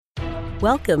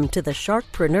Welcome to the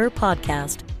Sharkpreneur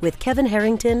Podcast with Kevin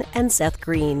Harrington and Seth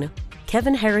Green.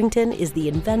 Kevin Harrington is the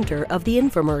inventor of the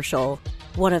infomercial,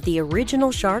 one of the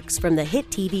original sharks from the hit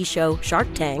TV show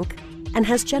Shark Tank, and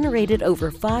has generated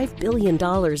over $5 billion in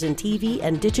TV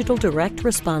and digital direct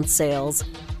response sales.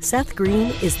 Seth Green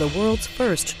is the world's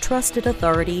first trusted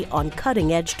authority on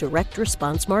cutting-edge direct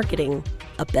response marketing,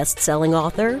 a best-selling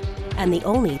author, and the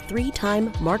only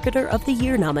 3-time Marketer of the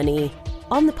Year nominee.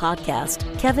 On the podcast,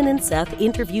 Kevin and Seth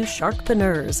interview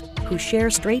sharkpreneurs who share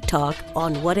straight talk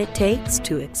on what it takes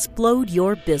to explode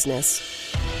your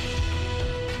business.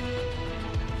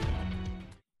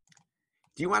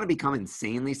 Do you want to become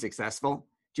insanely successful?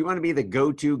 Do you want to be the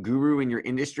go-to guru in your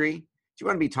industry? Do you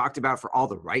want to be talked about for all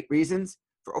the right reasons?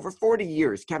 For over 40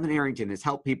 years, Kevin Harrington has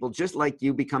helped people just like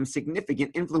you become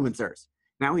significant influencers.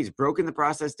 Now he's broken the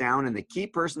process down in the Key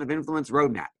Person of Influence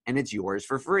Roadmap, and it's yours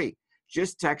for free.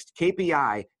 Just text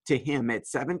KPI to him at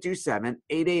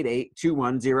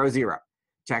 727-888-2100.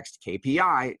 Text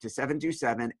KPI to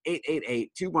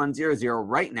 727-888-2100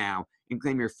 right now and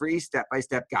claim your free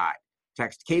step-by-step guide.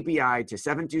 Text KPI to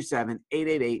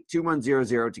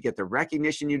 727-888-2100 to get the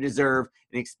recognition you deserve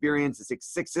and experience the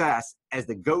success as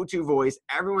the go-to voice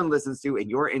everyone listens to in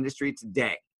your industry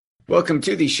today. Welcome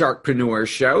to the Sharkpreneur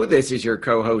Show. This is your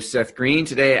co-host, Seth Green.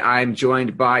 Today, I'm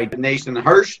joined by Nathan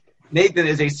Hirsch. Nathan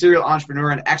is a serial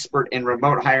entrepreneur and expert in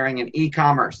remote hiring and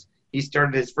e-commerce. He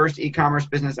started his first e-commerce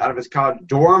business out of his college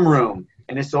dorm room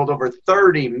and has sold over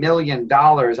 $30 million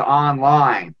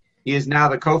online. He is now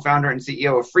the co-founder and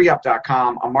CEO of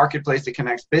FreeUp.com, a marketplace that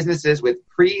connects businesses with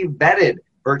pre-vetted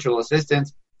virtual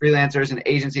assistants, freelancers, and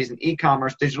agencies in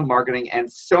e-commerce, digital marketing,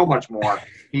 and so much more.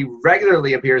 He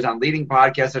regularly appears on leading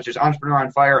podcasts such as Entrepreneur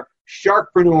on Fire,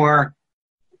 Sharkpreneur,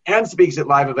 and speaks at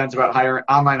live events about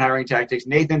online hiring tactics.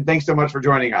 Nathan, thanks so much for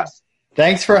joining us.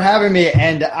 Thanks for having me.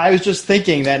 And I was just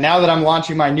thinking that now that I'm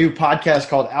launching my new podcast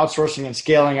called Outsourcing and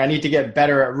Scaling, I need to get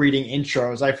better at reading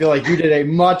intros. I feel like you did a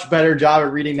much better job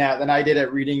at reading that than I did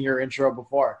at reading your intro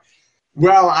before.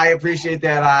 Well, I appreciate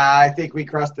that. I think we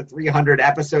crossed the 300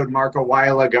 episode mark a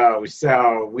while ago.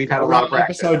 So we've had a lot of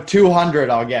practice. Episode 200,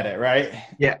 I'll get it, right?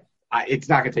 Yeah. It's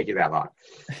not going to take you that long.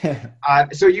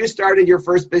 So you started your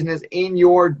first business in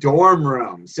your dorm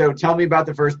room. So tell me about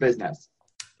the first business.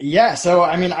 Yeah. So,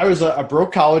 I was a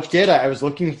broke college kid. I was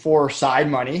looking for side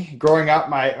money. Growing up,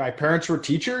 my parents were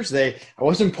teachers. I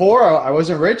wasn't poor. I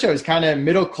wasn't rich. I was kind of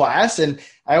middle class. And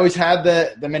I always had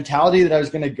the mentality that I was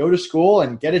going to go to school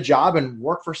and get a job and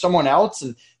work for someone else.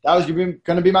 And that was going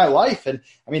to be my life. And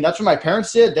that's what my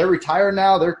parents did. They're retired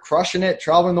now. They're crushing it,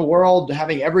 traveling the world,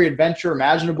 having every adventure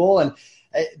imaginable. And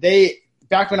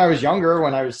back when I was younger,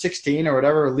 when I was 16 or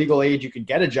whatever legal age you could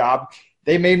get a job,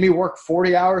 they made me work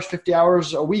 40 hours, 50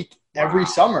 hours a week every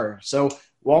summer. So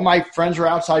while my friends were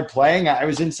outside playing, I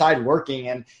was inside working.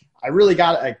 And I really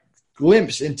got a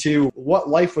glimpse into what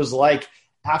life was like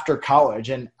after college.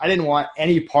 And I didn't want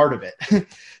any part of it.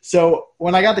 So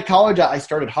when I got to college, I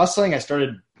started hustling. I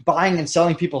started buying and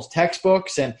selling people's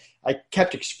textbooks. And I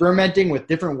kept experimenting with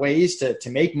different ways to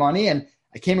make money. And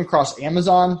I came across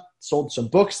Amazon, sold some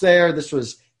books there. This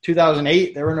was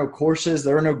 2008. There were no courses.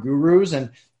 There were no gurus.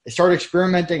 And I started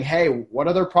experimenting. Hey, what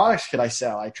other products could I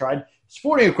sell? I tried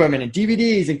sporting equipment and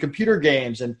DVDs and computer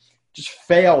games and just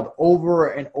failed over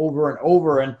and over and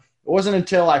over. And it wasn't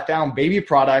until I found baby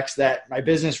products that my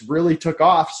business really took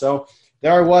off. So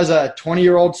there I was, a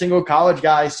 20-year-old single college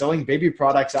guy selling baby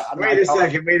products. Wait a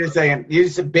second. You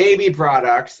said baby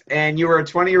products, and you were a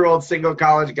 20-year-old single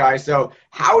college guy. So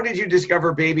how did you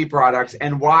discover baby products,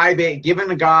 and why, given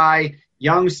a guy,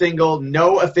 young, single,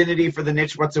 no affinity for the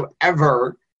niche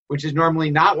whatsoever, which is normally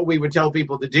not what we would tell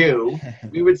people to do.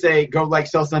 We would say, go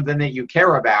sell something that you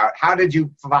care about. How did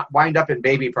you wind up in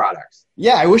baby products?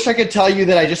 Yeah, I wish I could tell you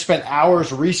that I just spent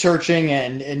hours researching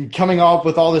and coming up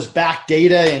with all this back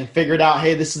data and figured out,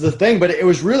 hey, this is the thing. But it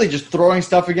was really just throwing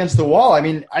stuff against the wall. I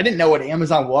didn't know what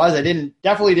Amazon was. I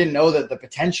definitely didn't know that the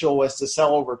potential was to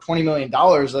sell over $20 million.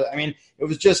 It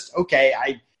was just, okay,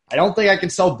 I don't think I can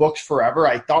sell books forever.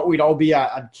 I thought we'd all be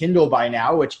on Kindle by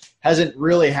now, which hasn't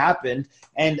really happened.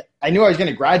 And I knew I was going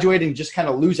to graduate and just kind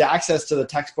of lose access to the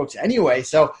textbooks anyway.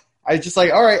 So I was just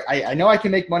like, all right, I know I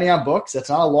can make money on books. That's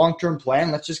not a long-term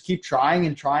plan. Let's just keep trying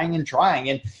and trying and trying.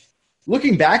 And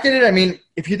looking back at it,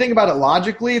 if you think about it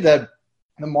logically, the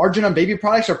margin on baby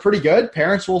products are pretty good.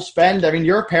 Parents will spend,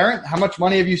 you're a parent. How much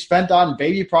money have you spent on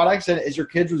baby products as your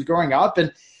kids was growing up?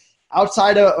 And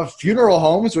outside of funeral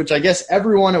homes, which I guess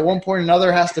everyone at one point or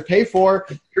another has to pay for,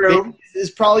 True. Is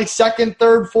probably second,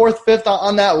 third, fourth, fifth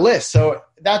on that list. So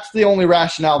that's the only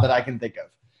rationale that I can think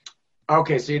of.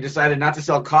 Okay, so you decided not to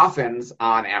sell coffins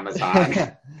on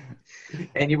Amazon.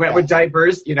 And you went with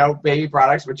diapers, baby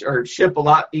products, which are ship a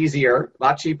lot easier, a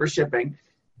lot cheaper shipping.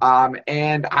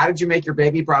 And how did you make your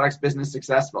baby products business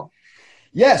successful?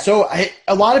 Yeah, so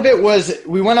a lot of it was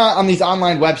we went on these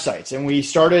online websites and we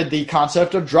started the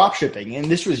concept of drop shipping.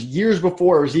 And this was years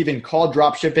before it was even called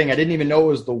drop shipping. I didn't even know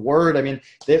it was the word. I mean,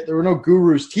 there were no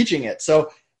gurus teaching it.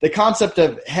 So the concept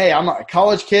of, hey, I'm a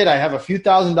college kid. I have a few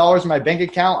 $1,000s in my bank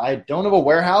account. I don't have a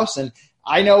warehouse and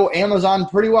I know Amazon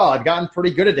pretty well. I've gotten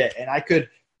pretty good at it. And I could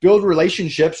build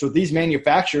relationships with these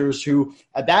manufacturers who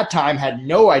at that time had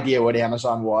no idea what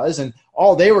Amazon was. And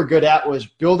all they were good at was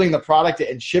building the product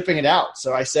and shipping it out.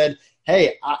 So I said,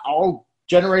 hey, I'll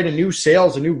generate a new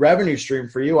sales, a new revenue stream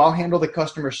for you. I'll handle the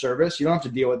customer service. You don't have to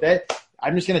deal with it.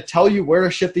 I'm just going to tell you where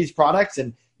to ship these products.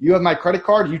 And you have my credit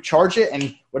card, you charge it.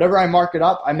 And whatever I mark it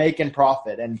up, I make in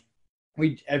profit. And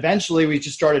we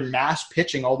just started mass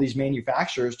pitching all these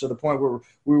manufacturers to the point where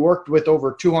we worked with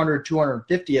over 200,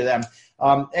 250 of them.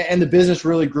 And the business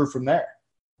really grew from there.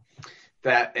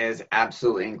 That is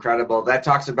absolutely incredible. That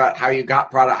talks about how you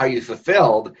got product, how you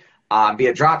fulfilled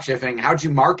via drop shipping. How'd you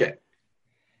market?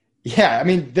 Yeah, I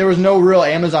mean, there was no real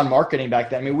Amazon marketing back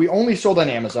then. I mean, we only sold on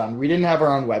Amazon. We didn't have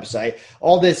our own website.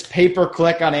 All this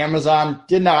pay-per-click on Amazon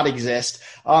did not exist.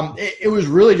 It was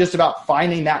really just about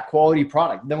finding that quality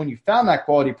product. Then when you found that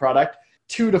quality product,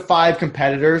 2 to 5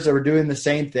 competitors that were doing the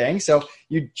same thing. So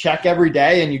you check every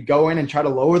day and you go in and try to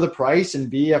lower the price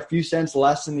and be a few cents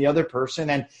less than the other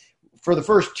person. And for the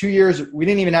first 2 years, we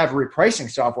didn't even have repricing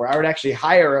software. I would actually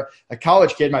hire a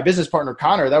college kid, my business partner,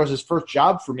 Connor. That was his first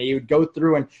job for me. He would go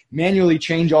through and manually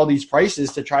change all these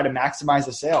prices to try to maximize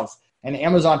the sales. And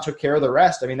Amazon took care of the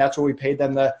rest. I mean, that's what we paid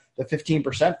them the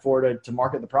 15% for to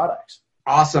market the products.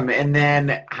 Awesome. And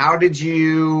then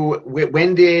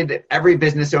when did every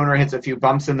business owner hits a few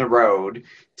bumps in the road?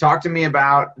 Talk to me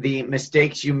about the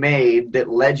mistakes you made that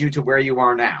led you to where you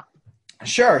are now.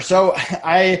 Sure. So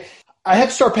I have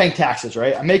to start paying taxes,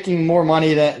 right? I'm making more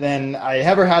money than I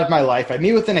ever had in my life. I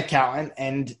meet with an accountant,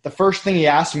 and the first thing he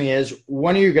asked me is,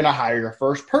 when are you going to hire your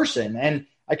first person? And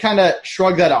I kind of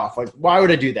shrugged that off. Like, why would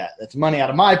I do that? That's money out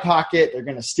of my pocket. They're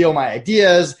going to steal my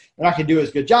ideas. They're not going to do as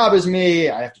good job as me.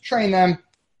 I have to train them.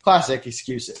 Classic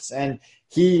excuses. And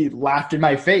he laughed in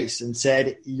my face and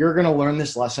said, you're going to learn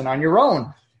this lesson on your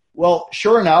own. Well,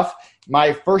 sure enough,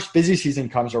 my first busy season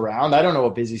comes around. I don't know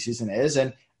what busy season is.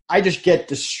 And I just get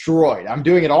destroyed. I'm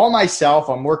doing it all myself.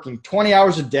 I'm working 20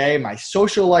 hours a day. My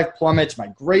social life plummets. My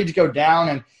grades go down.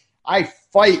 And I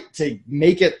fight to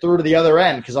make it through to the other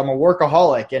end because I'm a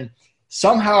workaholic. And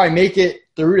somehow I make it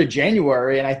through to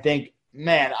January. And I think,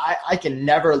 man, I can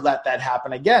never let that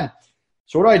happen again.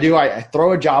 So what do? I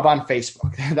throw a job on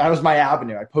Facebook. That was my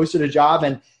avenue. I posted a job,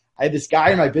 and I had this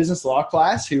guy in my business law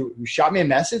class who shot me a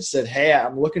message, said, hey,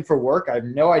 I'm looking for work. I have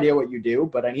no idea what you do,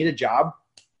 but I need a job.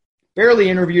 Barely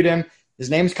interviewed him. His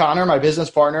name's Connor, my business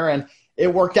partner, and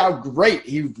it worked out great.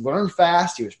 He learned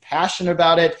fast. He was passionate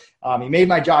about it. He made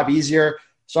my job easier.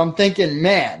 So I'm thinking,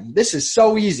 man, this is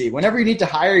so easy. Whenever you need to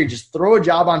hire, you just throw a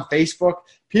job on Facebook.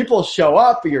 People show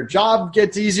up. Your job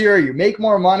gets easier. You make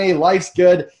more money. Life's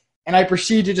good. And I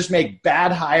proceed to just make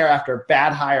bad hire after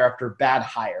bad hire after bad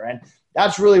hire. And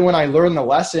that's really when I learned the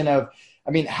lesson of,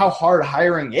 how hard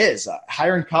hiring is.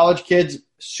 Hiring college kids,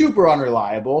 super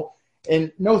unreliable.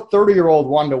 And no 30-year-old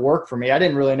wanted to work for me. I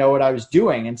didn't really know what I was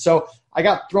doing. And so I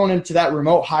got thrown into that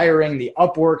remote hiring, the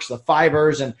Upworks, the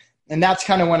Fivers. And that's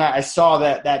kind of when I saw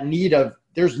that need of,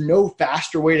 there's no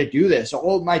faster way to do this.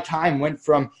 All of my time went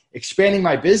from expanding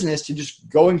my business to just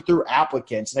going through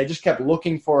applicants. And I just kept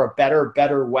looking for a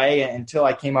better way until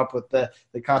I came up with the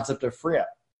concept of FreeUp.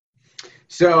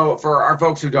 So for our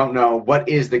folks who don't know, what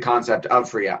is the concept of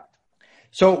FreeUp?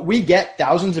 So we get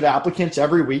thousands of applicants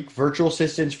every week, virtual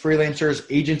assistants, freelancers,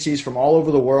 agencies from all over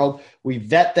the world. We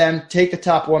vet them, take the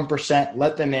top 1%,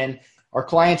 let them in. Our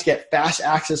clients get fast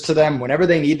access to them whenever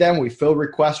they need them. We fill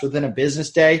requests within a business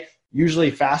day,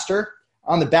 usually faster.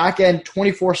 On the back end,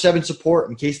 24/7 support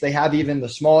in case they have even the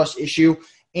smallest issue,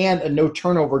 and a no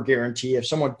turnover guarantee. If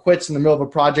someone quits in the middle of a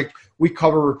project, we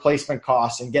cover replacement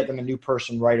costs and get them a new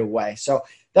person right away. So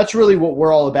that's really what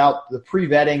we're all about, the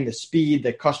pre-vetting, the speed,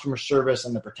 the customer service,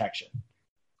 and the protection.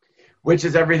 Which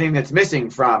is everything that's missing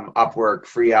from Upwork,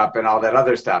 FreeUp, and all that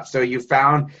other stuff. So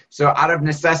out of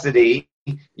necessity,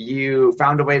 you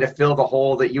found a way to fill the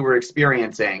hole that you were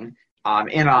experiencing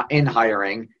in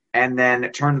hiring. And then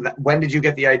when did you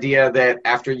get the idea that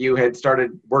after you had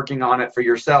started working on it for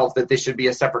yourself, that this should be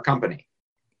a separate company?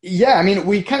 Yeah,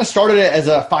 we kind of started it as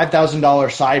a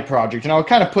 $5,000 side project, and I'll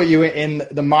kind of put you in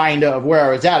the mind of where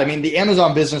I was at. The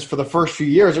Amazon business for the first few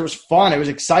years, it was fun. It was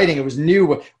exciting. It was new.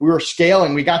 We were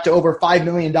scaling. We got to over $5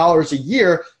 million a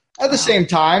year. At the same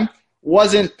time,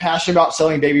 wasn't passionate about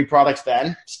selling baby products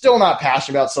then, still not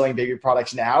passionate about selling baby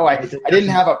products now. I didn't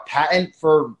have a patent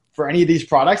for any of these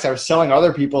products. I was selling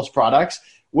other people's products.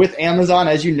 With Amazon,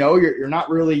 as you know, you're not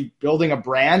really building a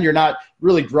brand. You're not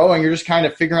really growing. You're just kind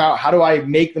of figuring out, how do I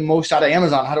make the most out of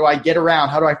Amazon? How do I get around?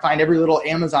 How do I find every little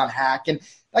Amazon hack? And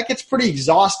that gets pretty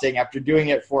exhausting after doing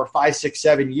it for 5, 6,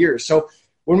 7 years. So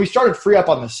when we started Free Up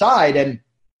on the side, and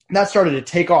that started to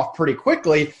take off pretty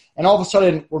quickly, and all of a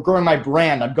sudden we're growing my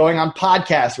brand. I'm going on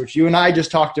podcasts, which you and I just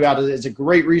talked about is a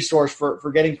great resource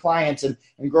for getting clients and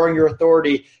growing your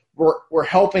authority. We're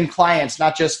helping clients,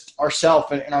 not just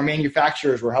ourselves and our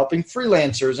manufacturers. We're helping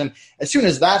freelancers. And as soon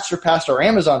as that surpassed our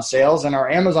Amazon sales and our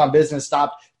Amazon business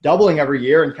stopped doubling every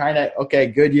year and kind of, okay,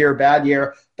 good year, bad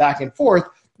year, back and forth,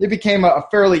 it became a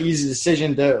fairly easy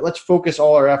decision to let's focus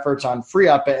all our efforts on Free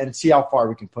Up and see how far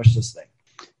we can push this thing.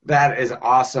 That is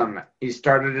awesome. You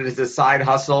started it as a side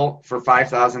hustle for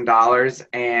 $5,000.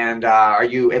 And are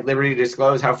you at liberty to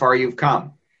disclose how far you've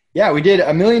come? Yeah, we did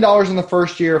 $1 million in the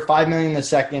first year, $5 million in the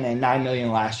second, and $9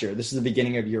 million last year. This is the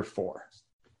beginning of year 4.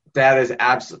 That is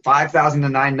absolutely $5,000 to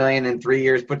 $9 million in 3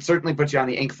 years, but certainly puts you on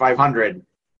the Inc. 500.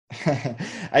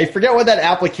 I forget what that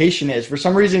application is. For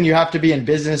some reason, you have to be in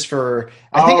business for,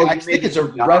 I think it's a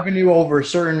revenue over a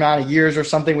certain amount of years or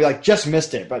something. We just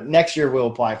missed it, but next year we'll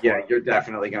apply for it. Yeah, you're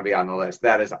definitely going to be on the list.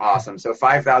 That is awesome. So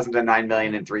 5,000 to 9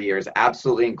 million in 3 years.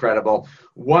 Absolutely incredible.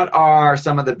 What are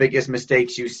some of the biggest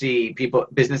mistakes you see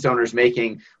business owners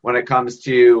making when it comes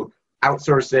to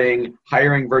outsourcing,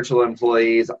 hiring virtual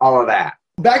employees, all of that?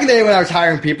 Back in the day when I was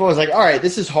hiring people, I was like, all right,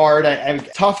 this is hard. I'm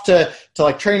tough to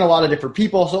train a lot of different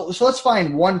people. So let's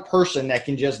find one person that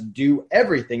can just do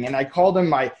everything. And I called him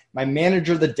my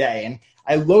manager of the day. And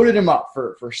I loaded him up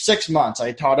for 6 months.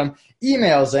 I taught him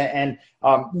emails and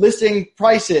listing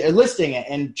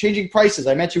and changing prices.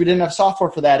 I mentioned we didn't have software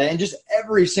for that, and just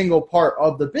every single part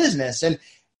of the business. And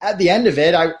at the end of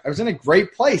it, I was in a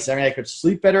great place. I mean, I could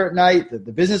sleep better at night.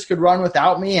 The business could run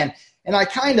without me. And I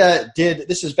kind of did,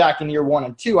 this is back in year 1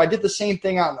 and 2, I did the same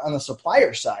thing on the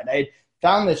supplier side. I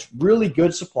found this really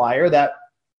good supplier that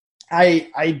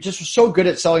I just was so good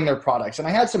at selling their products. And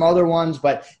I had some other ones,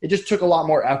 but it just took a lot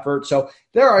more effort. So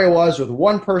there I was with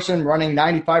one person running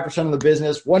 95% of the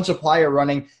business, one supplier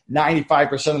running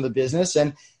 95% of the business.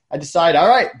 And I decided, all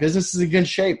right, business is in good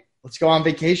shape. Let's go on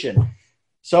vacation.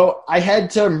 So I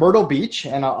head to Myrtle Beach,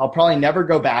 and I'll probably never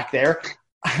go back there.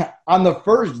 On the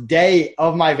first day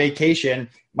of my vacation,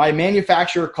 my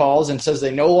manufacturer calls and says they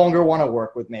no longer want to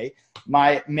work with me.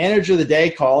 My manager of the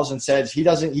day calls and says he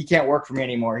can't work for me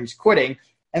anymore. He's quitting.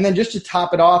 And then just to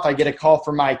top it off, I get a call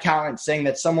from my accountant saying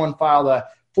that someone filed a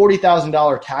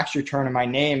 $40,000 tax return in my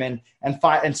name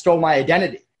and stole my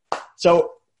identity.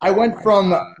 So I went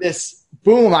from this,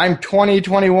 boom, I'm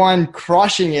 2021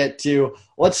 crushing it, to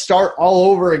let's start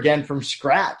all over again from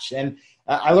scratch. And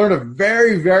I learned a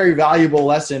very, very valuable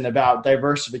lesson about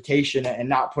diversification and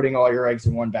not putting all your eggs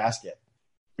in one basket.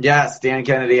 Yes, Dan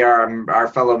Kennedy, our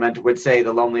fellow mentor, would say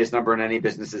the loneliest number in any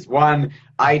business is 1.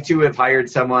 I, too, have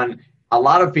hired a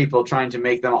lot of people trying to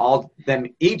make them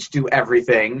each do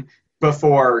everything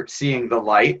before seeing the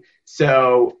light.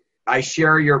 So I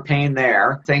share your pain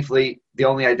there. Thankfully, the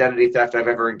only identity theft I've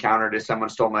ever encountered is someone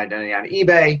stole my identity on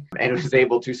eBay and was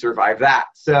able to survive that.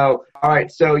 So, all right,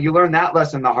 so you learned that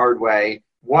lesson the hard way.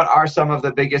 What are some of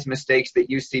the biggest mistakes that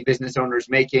you see business owners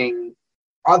making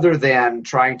other than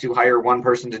trying to hire one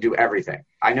person to do everything?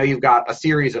 I know you've got a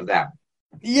series of them.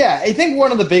 Yeah, I think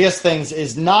one of the biggest things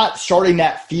is not starting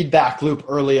that feedback loop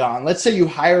early on. Let's say you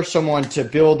hire someone to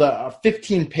build a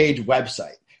 15-page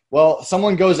website. Well,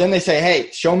 someone goes in, they say,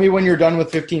 hey, show me when you're done with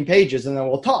 15 pages, and then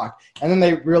we'll talk. And then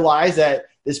they realize that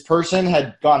this person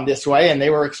had gone this way and they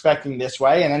were expecting this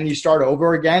way. And then you start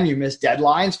over again, you miss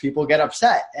deadlines, people get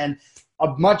upset. And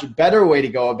a much better way to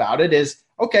go about it is,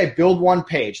 okay, build one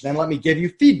page, then let me give you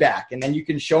feedback. And then you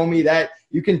can show me that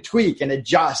you can tweak and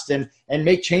adjust and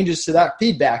make changes to that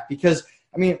feedback. Because,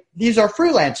 I mean, these are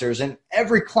freelancers and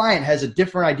every client has a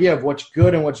different idea of what's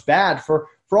good and what's bad. For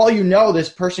all you know, this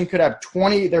person could have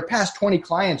their past 20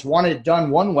 clients wanted it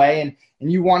done one way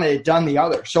and you wanted it done the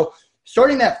other. So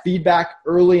starting that feedback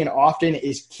early and often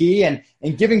is key, and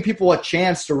giving people a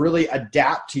chance to really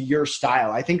adapt to your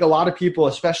style. I think a lot of people,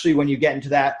 especially when you get into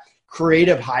that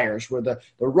creative hires where the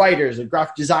writers, the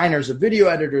graphic designers, the video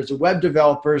editors, the web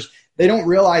developers, they don't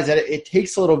realize that it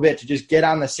takes a little bit to just get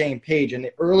on the same page. And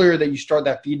the earlier that you start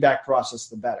that feedback process,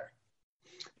 the better.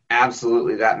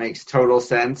 Absolutely. That makes total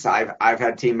sense. I've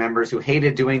had team members who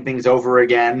hated doing things over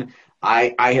again.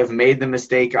 I have made the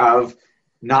mistake of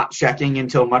not checking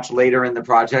until much later in the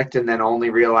project and then only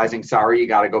realizing, sorry, you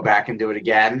got to go back and do it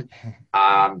again.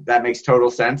 That makes total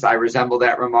sense. I resemble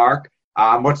that remark.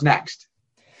 What's next?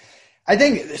 I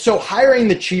think so. Hiring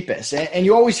the cheapest, and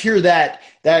you always hear that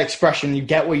expression, you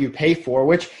get what you pay for,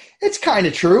 which it's kind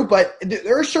of true, but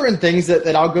there are certain things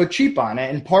that I'll go cheap on.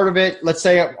 And part of it, let's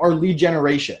say, our lead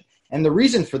generation. And the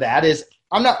reason for that is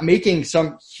I'm not making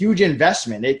some huge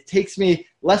investment. It takes me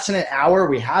less than an hour.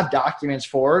 We have documents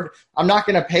for it. I'm not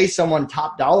going to pay someone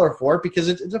top dollar for it because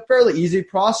it's a fairly easy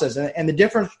process. And the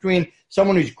difference between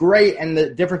someone who's great and the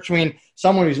difference between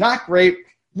someone who's not great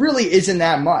really isn't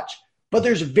that much. But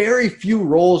there's very few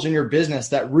roles in your business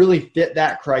that really fit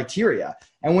that criteria.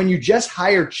 And when you just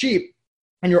hire cheap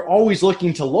and you're always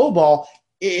looking to lowball,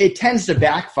 it tends to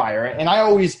backfire. And I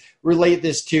always relate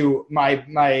this to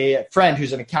my friend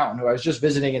who's an accountant who I was just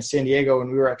visiting in San Diego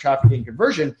when we were at Traffic and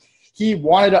Conversion. He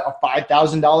wanted a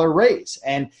 $5,000 raise,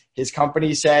 and his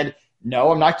company said,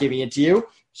 no, I'm not giving it to you.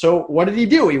 So what did he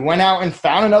do? He went out and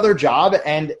found another job,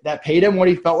 and that paid him what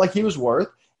he felt like he was worth.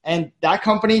 And that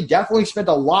company definitely spent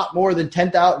a lot more than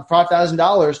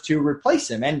 $5,000 to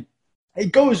replace him. And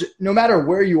it goes no matter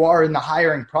where you are in the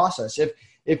hiring process.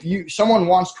 If someone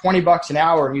wants $20 an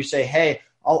hour and you say, hey,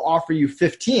 I'll offer you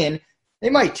 15, they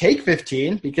might take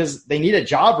 15 because they need a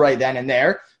job right then and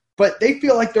there, but they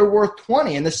feel like they're worth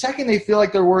 20. And the second they feel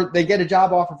like they get a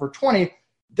job offer for 20,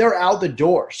 they're out the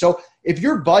door. So if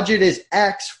your budget is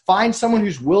X, find someone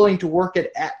who's willing to work at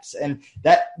X. And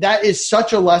that is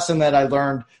such a lesson that I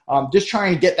learned just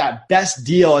trying to get that best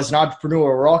deal as an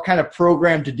entrepreneur. We're all kind of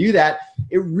programmed to do that.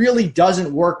 It really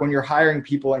doesn't work when you're hiring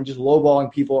people and just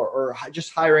lowballing people or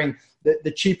just hiring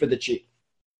the cheap of the cheap.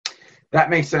 That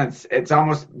makes sense. It's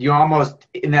almost, you almost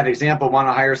in that example want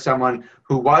to hire someone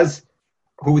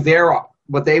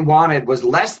what they wanted was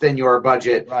less than your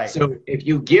budget. Right. So if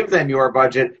you give them your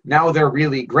budget, now they're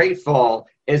really grateful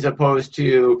as opposed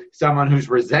to someone who's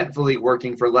resentfully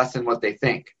working for less than what they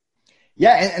think.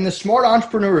 Yeah, and the smart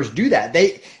entrepreneurs do that.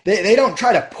 They don't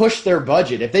try to push their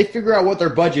budget. If they figure out what their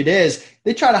budget is,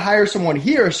 they try to hire someone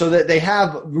here so that they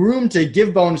have room to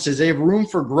give bonuses. They have room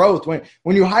for growth.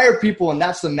 When you hire people and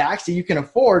that's the max that you can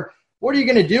afford, what are you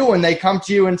going to do when they come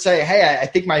to you and say, hey, I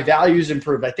think my value's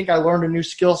improved. I think I learned a new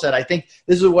skill set. I think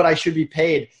this is what I should be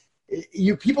paid.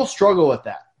 People struggle with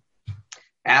that.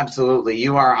 Absolutely.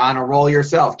 You are on a roll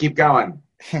yourself. Keep going.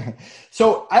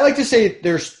 So I like to say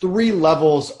there's 3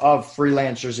 levels of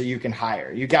freelancers that you can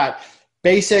hire. You got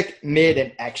basic, mid,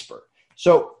 and expert.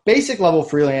 So basic level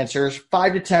freelancers,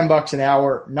 $5 to $10 an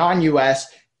hour,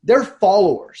 non-US, they're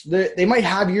followers. They might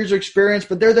have years of experience,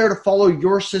 but they're there to follow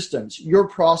your systems, your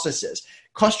processes,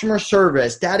 customer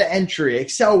service, data entry,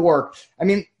 Excel work. I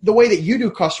mean, the way that you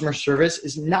do customer service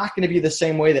is not going to be the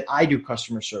same way that I do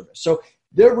customer service. So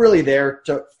they're really there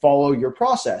to follow your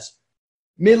process.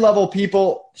 Mid-level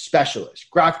people, specialists,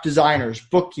 graphic designers,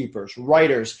 bookkeepers,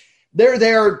 writers, they're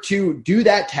there to do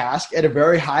that task at a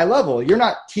very high level. You're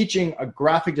not teaching a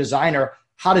graphic designer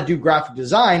how to do graphic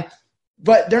design,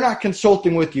 but they're not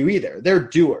consulting with you either. They're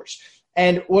doers.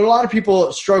 And what a lot of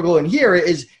people struggle in here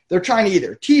is they're trying to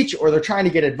either teach or they're trying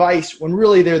to get advice when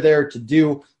really they're there to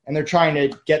do, and they're trying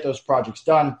to get those projects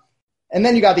done. And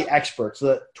then you got the experts,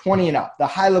 the 20 and up, the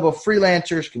high-level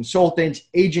freelancers, consultants,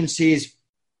 agencies.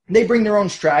 They bring their own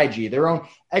strategy, their own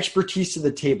expertise to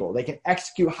the table. They can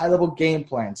execute high-level game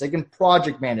plans. They can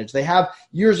project manage. They have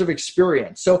years of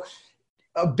experience. So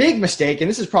a big mistake, and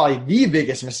this is probably the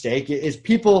biggest mistake, is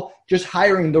people just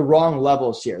hiring the wrong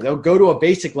levels here. They'll go to a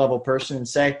basic level person and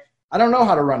say, I don't know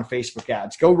how to run Facebook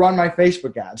ads. Go run my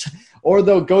Facebook ads. Or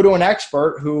they'll go to an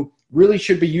expert who really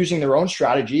should be using their own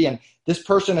strategy, and this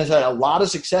person has had a lot of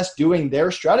success doing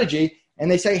their strategy, and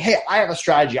they say, hey, I have a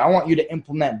strategy. I want you to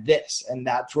implement this. And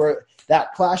that's where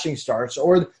that clashing starts.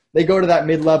 Or they go to that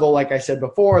mid-level, like I said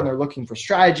before, and they're looking for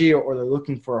strategy or they're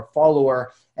looking for a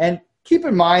follower. And keep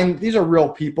in mind, these are real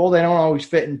people. They don't always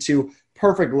fit into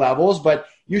perfect levels, but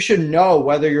you should know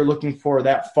whether you're looking for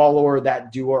that follower,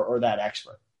 that doer, or that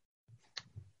expert.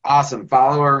 Awesome.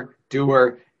 Follower,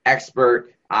 doer,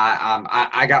 expert.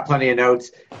 I got plenty of notes.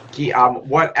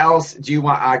 What else do you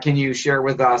want? Can you share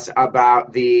with us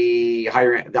about the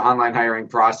online hiring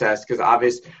process? Because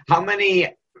obviously, how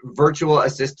many virtual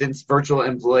assistants, virtual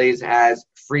employees has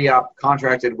FreeUp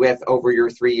contracted with over your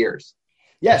 3 years?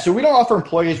 Yeah, so we don't offer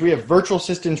employees. We have virtual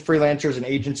assistants, freelancers, and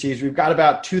agencies. We've got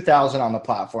about 2,000 on the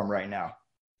platform right now.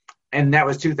 And that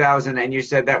was 2,000, and you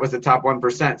said that was the top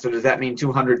 1%. So does that mean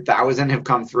 200,000 have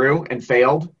come through and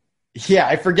failed? Yeah,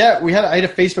 I forget. I had a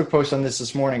Facebook post on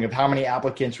this morning of how many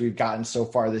applicants we've gotten so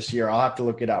far this year. I'll have to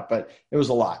look it up, but it was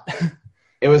a lot.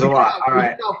 It was a lot. All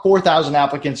right. We got 4,000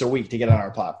 applicants a week to get on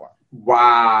our platform.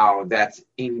 Wow, that's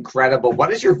incredible.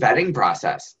 What is your vetting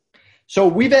process? So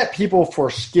we vet people for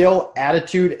skill,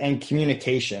 attitude, and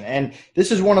communication. And this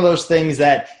is one of those things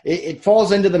that it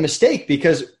falls into the mistake,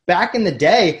 because back in the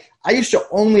day, I used to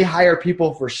only hire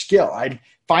people for skill. I'd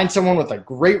find someone with a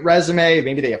great resume.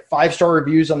 Maybe they have 5-star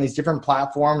reviews on these different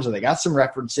platforms, or they got some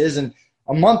references. And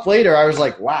a month later, I was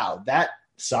like, wow, that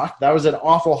sucked. That was an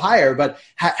awful hire. But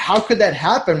how could that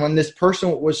happen when this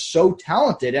person was so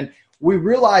talented? And we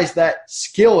realized that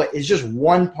skill is just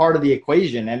one part of the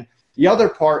equation. And the other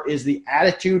part is the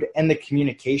attitude and the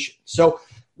communication. So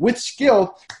with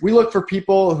skill, we look for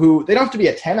people who, they don't have to be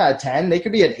a 10 out of 10. They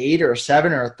could be an 8 or a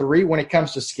 7 or a 3 when it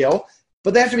comes to skill,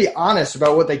 but they have to be honest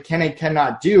about what they can and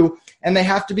cannot do, and they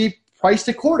have to be priced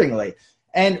accordingly.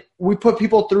 And we put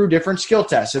people through different skill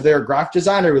tests. If they're a graphic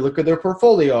designer, we look at their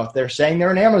portfolio. If they're saying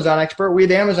they're an Amazon expert, we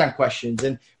have Amazon questions.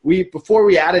 And before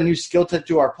we add a new skill test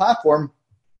to our platform,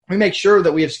 we make sure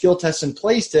that we have skill tests in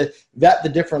place to vet the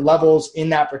different levels in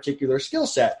that particular skill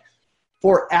set.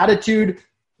 For attitude,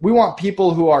 we want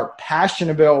people who are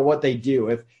passionate about what they do.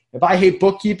 If I hate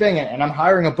bookkeeping and I'm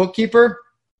hiring a bookkeeper,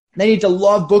 they need to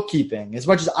love bookkeeping as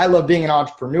much as I love being an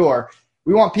entrepreneur.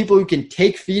 We want people who can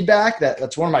take feedback.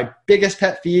 That's one of my biggest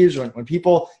pet peeves, when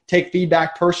people take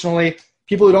feedback personally.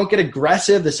 People who don't get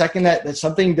aggressive the second that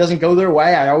something doesn't go their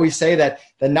way. I always say that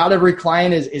not every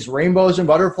client is rainbows and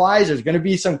butterflies. There's going to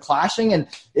be some clashing. And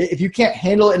if you can't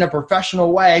handle it in a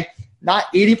professional way, not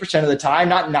 80% of the time,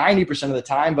 not 90% of the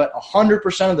time, but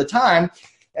 100% of the time,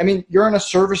 I mean, you're in a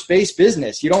service-based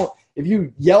business. If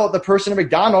you yell at the person at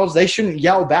McDonald's, they shouldn't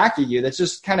yell back at you. That's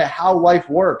just kind of how life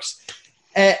works.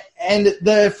 And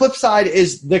the flip side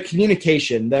is the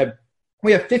communication.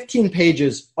 We have 15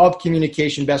 pages of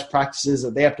communication best practices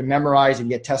that they have to memorize and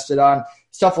get tested on.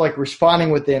 Stuff like responding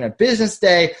within a business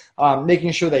day,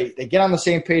 making sure they get on the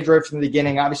same page right from the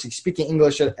beginning, obviously speaking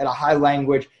English at a high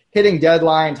language, hitting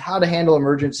deadlines, how to handle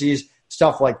emergencies,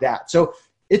 stuff like that. So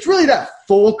it's really that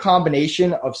full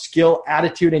combination of skill,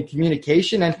 attitude, and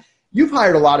communication. And you've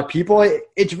hired a lot of people.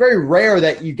 It's very rare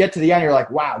that you get to the end, you're like,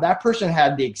 wow, that person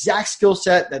had the exact skill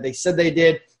set that they said they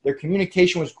did. Their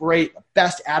communication was great, the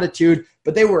best attitude,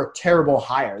 but they were a terrible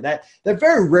hire. That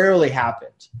very rarely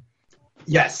happens.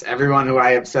 Yes, everyone who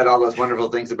I have said all those wonderful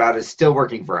things about is still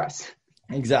working for us.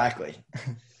 Exactly.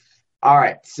 All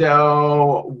right.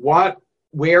 So where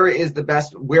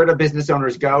do business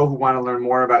owners go who want to learn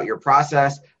more about your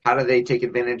process? How do they take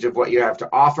advantage of what you have to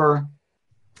offer?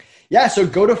 Yeah, so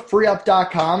go to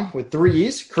freeup.com with 3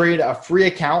 E's, create a free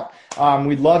account.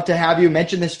 We'd love to have you.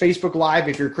 Mention this Facebook Live.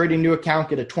 If you're creating a new account,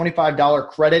 get a $25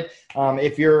 credit.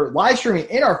 If you're live streaming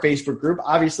in our Facebook group,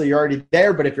 obviously you're already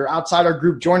there, but if you're outside our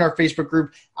group, join our Facebook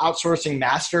group, Outsourcing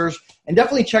Masters, and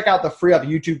definitely check out the Free Up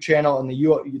YouTube channel and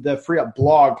the Free Up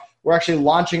blog. We're actually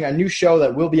launching a new show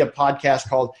that will be a podcast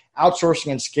called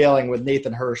Outsourcing and Scaling with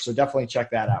Nathan Hirsch, so definitely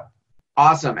check that out.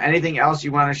 Awesome. Anything else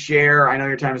you want to share? I know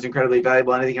your time is incredibly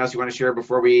valuable. Anything else you want to share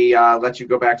before we let you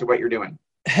go back to what you're doing?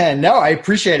 No, I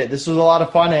appreciate it. This was a lot of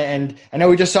fun. And I know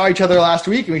we just saw each other last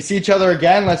week and we see each other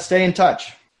again. Let's stay in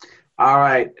touch. All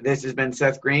right. This has been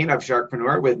Seth Green of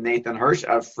Sharkpreneur with Nathan Hirsch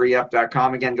of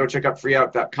freeup.com. Again, go check out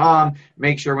freeup.com.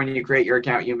 Make sure when you create your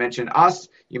account, you mention us.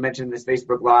 You mention this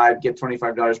Facebook Live, get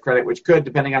 $25 credit, which could,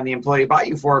 depending on the employee, buy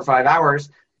you 4 or 5 hours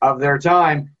of their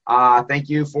time. Thank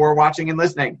you for watching and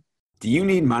listening. Do you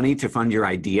need money to fund your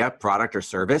idea, product, or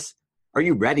service? Are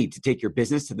you ready to take your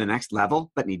business to the next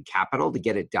level but need capital to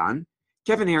get it done?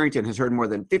 Kevin Harrington has heard more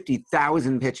than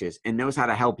 50,000 pitches and knows how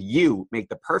to help you make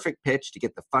the perfect pitch to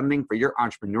get the funding for your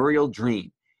entrepreneurial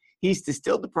dream. He's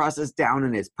distilled the process down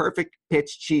in his perfect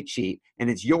pitch cheat sheet, and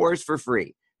it's yours for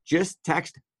free. Just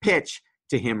text PITCH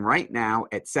to him right now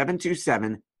at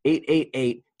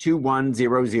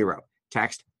 727-888-2100.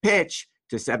 Text PITCH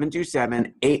to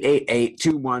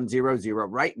 727-888-2100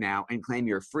 right now and claim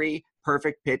your free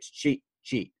perfect pitch cheat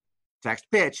sheet. Text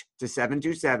PITCH to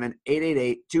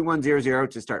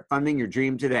 727-888-2100 to start funding your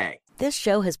dream today. This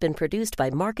show has been produced by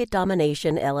Market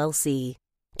Domination, LLC.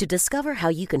 To discover how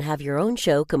you can have your own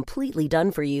show completely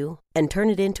done for you and turn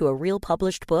it into a real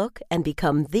published book and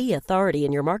become the authority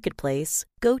in your marketplace,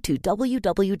 go to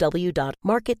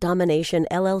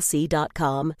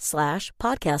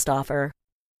www.marketdominationllc.com/podcast offer.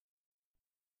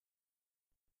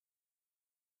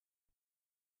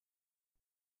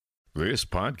 This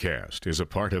podcast is a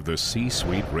part of the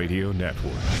C-Suite Radio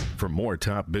Network. For more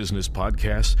top business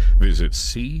podcasts, visit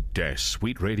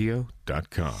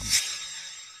c-suiteradio.com.